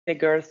the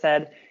girl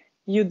said,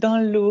 "You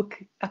don't look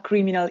a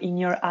criminal in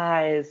your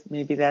eyes."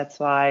 Maybe that's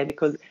why,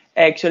 because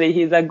actually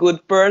he's a good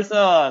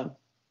person.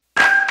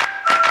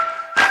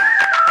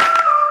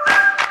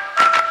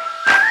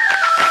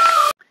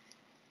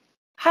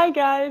 Hi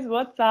guys,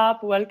 what's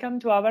up? Welcome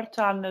to our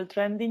channel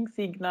Trending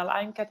Signal.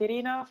 I'm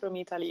Caterina from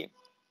Italy.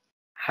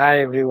 Hi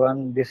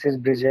everyone, this is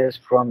Brijesh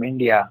from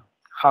India.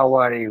 How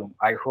are you?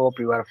 I hope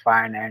you are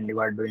fine and you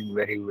are doing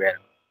very well.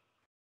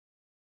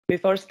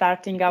 Before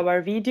starting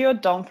our video,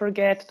 don't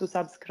forget to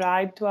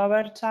subscribe to our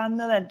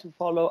channel and to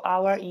follow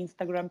our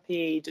Instagram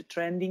page,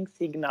 Trending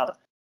Signal.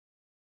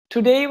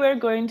 Today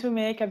we're going to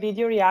make a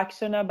video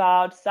reaction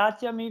about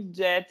Satyamev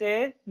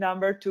Jayate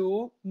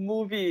 #2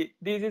 movie.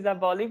 This is a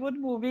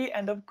Bollywood movie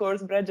and of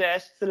course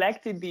Brajesh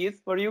selected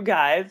this for you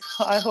guys.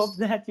 I hope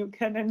that you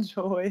can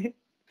enjoy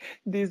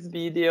this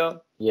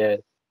video. Yes,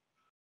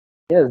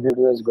 this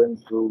video is going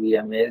to be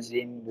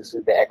amazing. This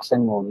is the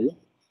action movie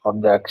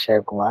of the Akshay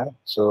Kumar.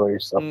 So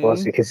it's of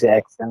course it is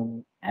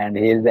action and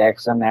he is the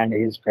action and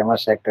he is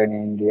famous actor in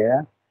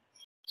India.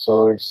 So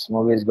its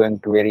movie is going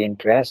to be very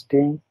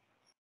interesting.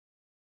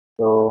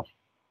 So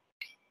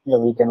yeah,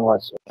 we can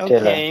watch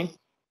trailer. Okay.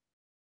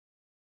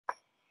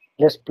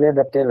 Let's play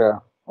the trailer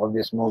of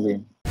this movie.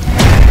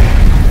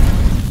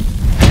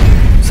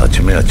 सच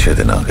में अच्छे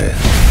दिन आ गए।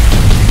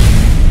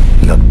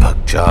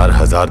 लगभग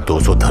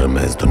 4200 धर्म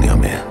है इस दुनिया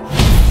में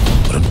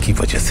और उनकी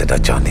वजह से न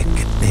जाने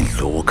कितने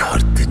लोग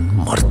हर दिन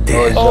मरते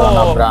हैं,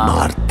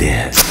 मारते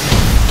हैं।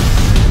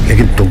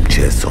 लेकिन तुम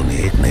जैसों ने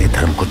एक नए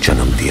धर्म को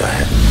जन्म दिया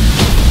है,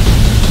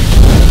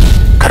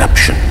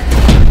 करप्शन।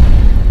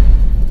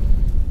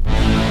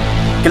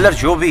 किलर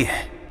जो भी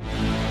है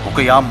वो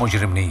कोई आम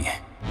मुजरिम नहीं है,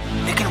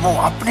 लेकिन वो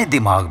अपने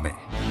दिमाग में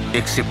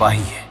एक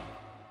सिपाही है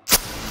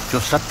जो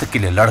सत्य के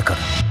लिए लड़कर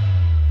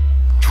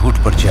झूठ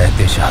पर जय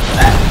दे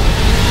चाहता है।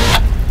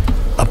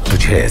 अब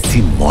तुझे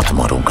ऐसी मौत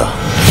मारूंगा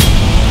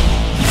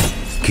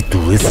कि तू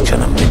इस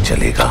जन्म में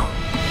चलेगा,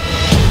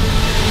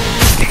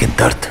 लेकिन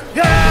दर्द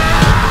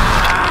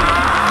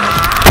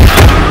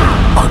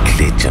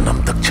अगले जन्म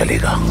तक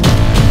चलेगा।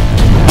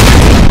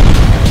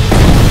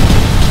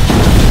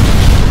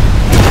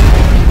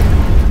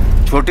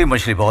 छोटी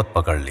मछली बहुत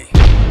पकड़ ली,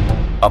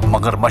 अब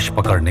मगरमच्छ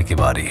पकड़ने की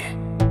बारी है।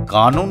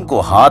 कानून को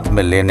हाथ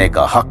में लेने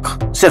का हक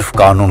सिर्फ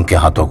कानून के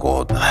हाथों को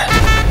होता है।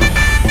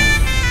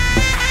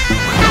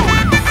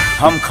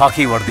 हम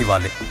खाकी वर्दी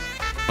वाले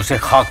उसे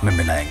खाक में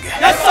मिलाएंगे।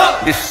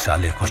 इस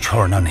साले को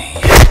छोड़ना नहीं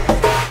है।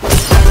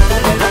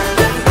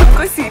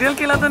 कोई सीरियल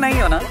किलर तो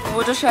नहीं हो ना,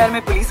 वो जो शहर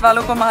में पुलिस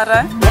वालों को मार रहा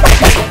है?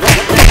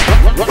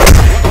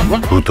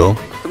 तू तो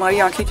तुम्हारी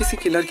आंखें किसी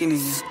किलर की नहीं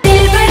है।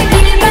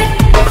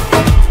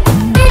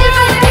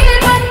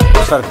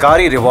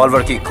 सरकारी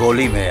रिवॉल्वर की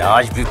गोली में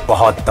आज भी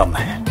बहुत दम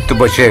है, तू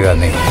बचेगा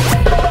नहीं।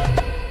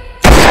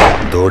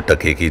 2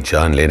 टके की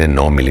जान लेने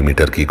 9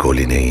 मिलीमीटर की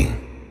गोली नहीं,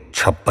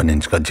 56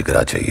 इंच का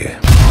जिगरा चाहिए।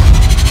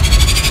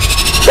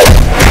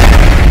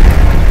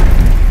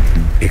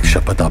 एक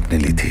शपथ आपने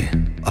ली थी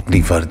अपनी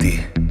वर्दी,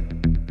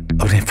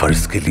 अपने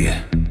फर्ज के लिए।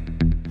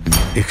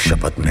 एक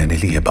शपथ मैंने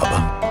ली है बाबा,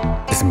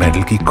 इस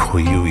मेडल की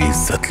खोई हुई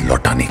इज्जत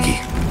लौटाने की।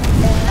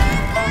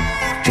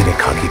 जिन्हें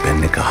खाकी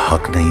पहनने का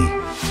हक नहीं,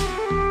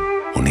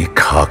 उन्हें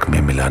खाक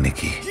में मिलाने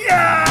की।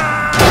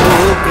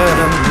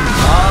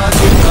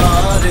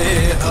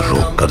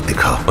 रोक कर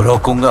दिखा।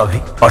 रोकूंगा भी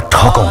और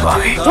ठोकूंगा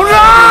भी।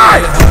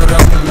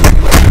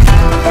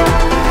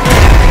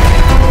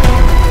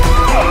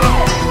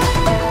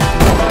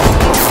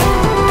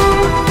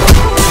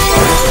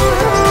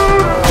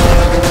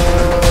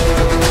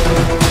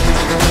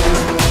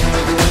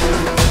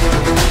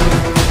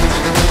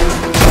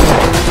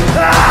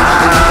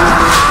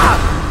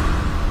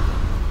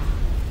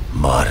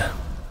 मार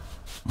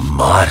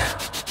मार।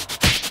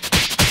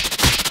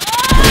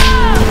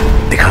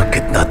 देखा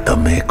कितना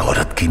दम है एक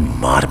औरत की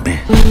मार में।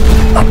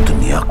 अब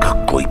दुनिया का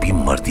कोई भी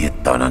मर्द ये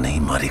ताना नहीं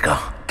मारेगा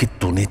कि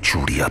तूने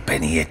चूड़ियां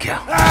पहनी है क्या।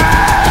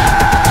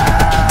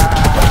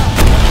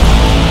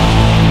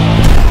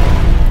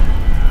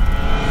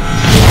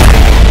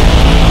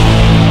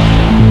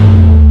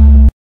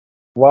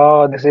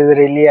 Wow, this is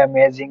really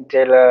amazing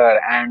trailer,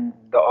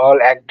 and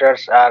all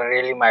actors are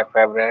really my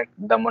favorite.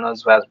 The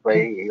Manoj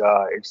Vajpayee,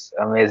 it's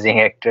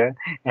amazing actor,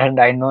 and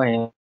I know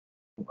him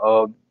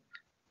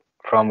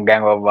from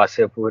Gang of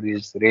Wasepur.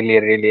 Is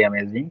really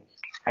amazing.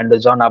 And the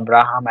John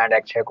Abraham and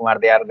Akshay Kumar,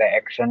 they are the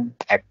action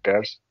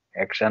actors.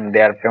 Action,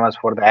 they are famous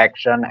for the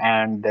action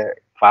and the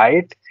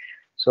fight.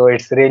 So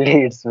it's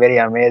very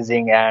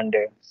amazing, and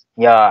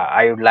yeah,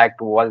 I would like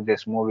to watch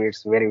this movie.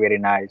 It's very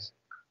nice.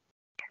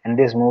 And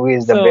this movie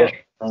is the So, best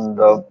on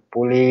the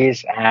police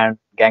and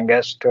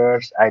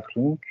gangsters, I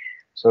think.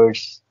 So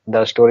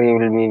the story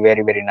will be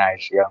very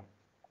nice. Yeah.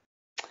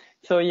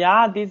 so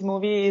yeah, this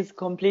movie is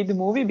complete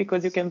movie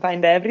because you can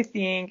find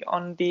everything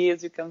on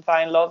this. You can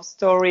find love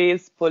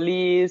stories,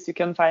 police, you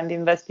can find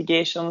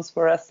investigations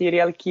for a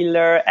serial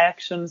killer,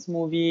 actions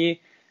movie,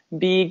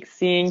 big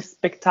things,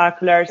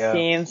 spectacular Yeah.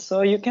 scenes.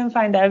 So you can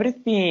find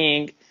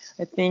everything.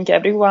 I think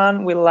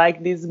everyone will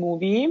like this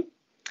movie.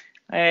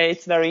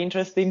 It's very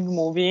interesting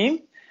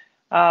movie.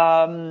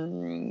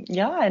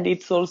 Yeah, and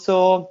it's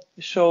also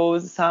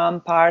shows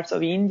some parts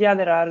of India.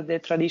 There are the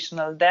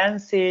traditional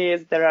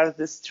dances, there are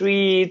the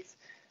streets,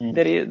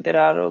 there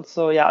are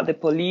also the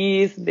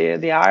police,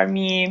 the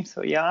army.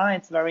 So yeah,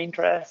 it's very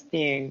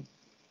interesting.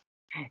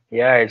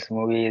 Yeah, its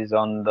movie is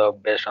on the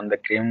based on the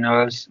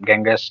criminals,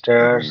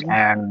 gangsters,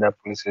 and the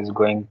police is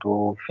going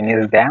to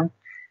finish them.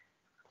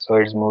 So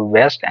it's movie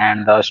best,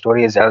 and the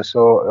story is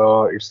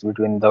also it's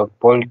between the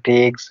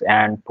politics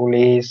and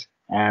police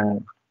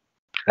and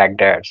like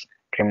that,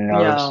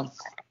 criminals. Yeah.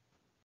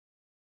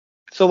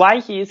 So why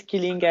he is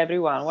killing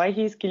everyone? Why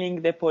he is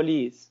killing the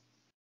police?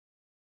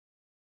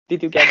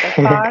 Did you get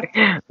that part?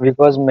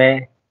 Because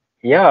maybe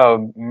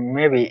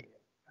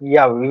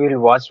we will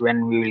watch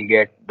when we will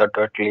get the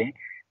totally.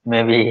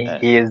 Maybe Uh,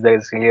 he is the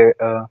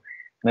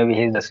maybe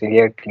he is the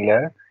serial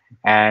killer,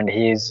 and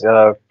he is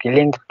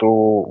killing to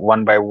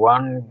one by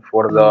one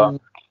for the. mm,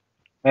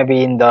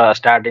 Maybe in the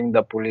starting,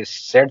 the police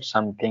said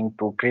something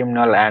to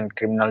criminal, and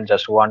criminal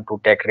just want to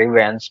take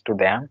revenge to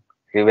them,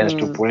 revenge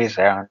to mm, police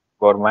and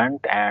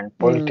government and mm.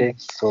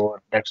 politics. So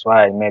that's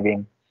why maybe.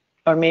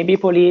 Or maybe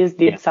police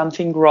Yeah. did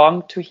something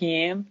wrong to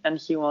him and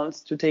he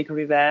wants to take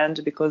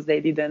revenge because they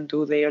didn't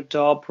do their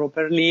job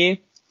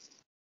properly.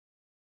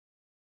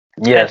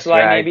 That's Yes,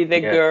 why right. maybe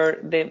Yeah.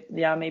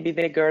 maybe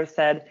the girl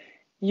said,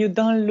 "You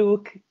don't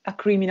look a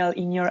criminal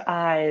in your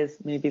eyes."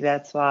 Maybe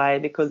that's why,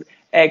 because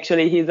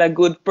actually he's a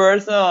good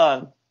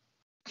person.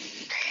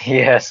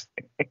 Yes.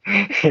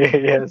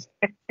 Yes.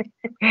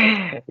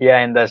 Yeah,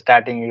 in the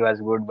starting he was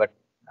good, but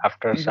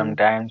after Hmm.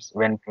 sometimes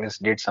when police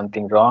did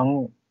something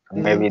wrong,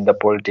 Hmm. maybe the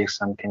politics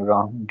something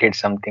wrong, did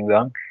something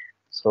wrong,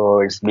 so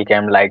it's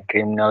became like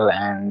criminal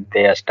and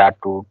they start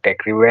to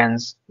take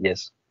revenge.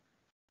 Yes.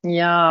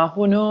 Yeah,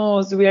 who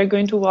knows? We are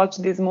going to watch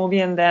this movie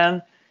and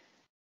then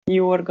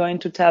you are going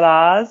to tell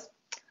us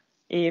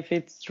if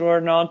it's true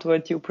or not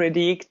what you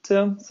predict.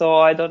 So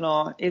I don't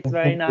know. It's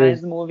very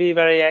nice Yes. movie,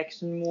 very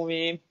action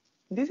movie.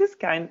 This is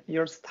kind of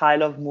your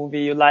style of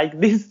movie. You like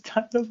this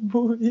style of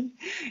movie.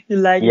 You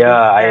like this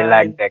Yeah, I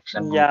like style. the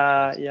action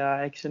Yeah, movies. yeah,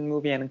 action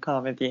movie and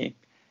comedy.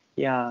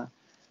 Yeah.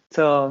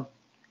 So,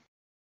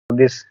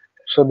 This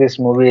so this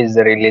movie is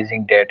the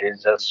releasing date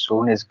is just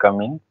soon is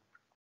coming.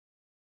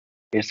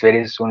 It's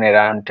very soon,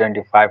 around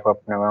 25 of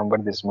November.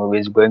 This movie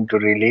is going to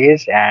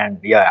release, and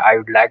yeah, I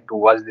would like to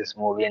watch this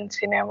movie in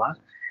cinema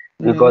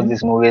because mm,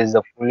 this movie is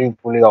the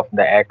fully of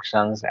the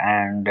actions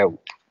and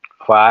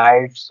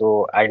fight.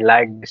 So I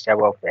like this type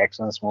of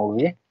actions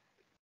movie,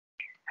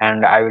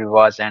 and I will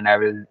watch and I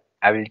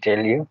will tell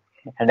you.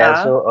 And yeah.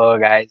 also,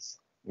 guys,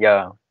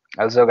 yeah,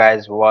 also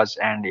guys, watch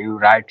and you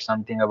write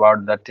something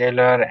about the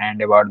trailer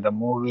and about the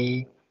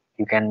movie.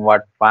 You can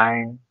what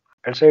find.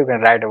 Also, you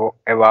can write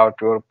about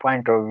your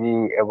point of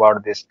view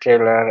about this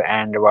trailer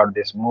and about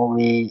this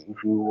movie.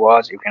 If you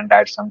watch, you can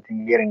write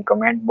something here in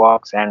comment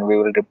box, and we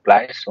will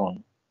reply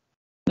soon.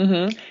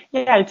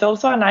 Yeah, it's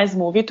also a nice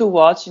movie to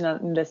watch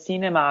in the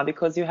cinema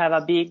because you have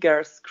a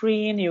bigger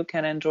screen. You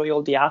can enjoy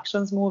all the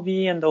actions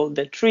movie and all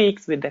the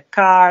tricks with the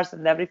cars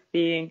and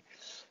everything.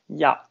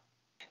 Yeah.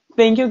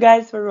 Thank you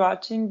guys for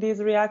watching this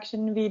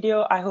reaction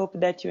video. I hope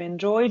that you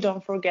enjoy.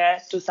 Don't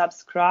forget to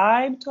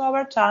subscribe to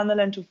our channel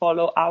and to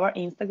follow our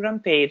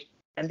Instagram page.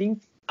 And see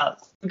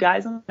you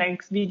guys on the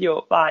next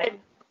video. Bye.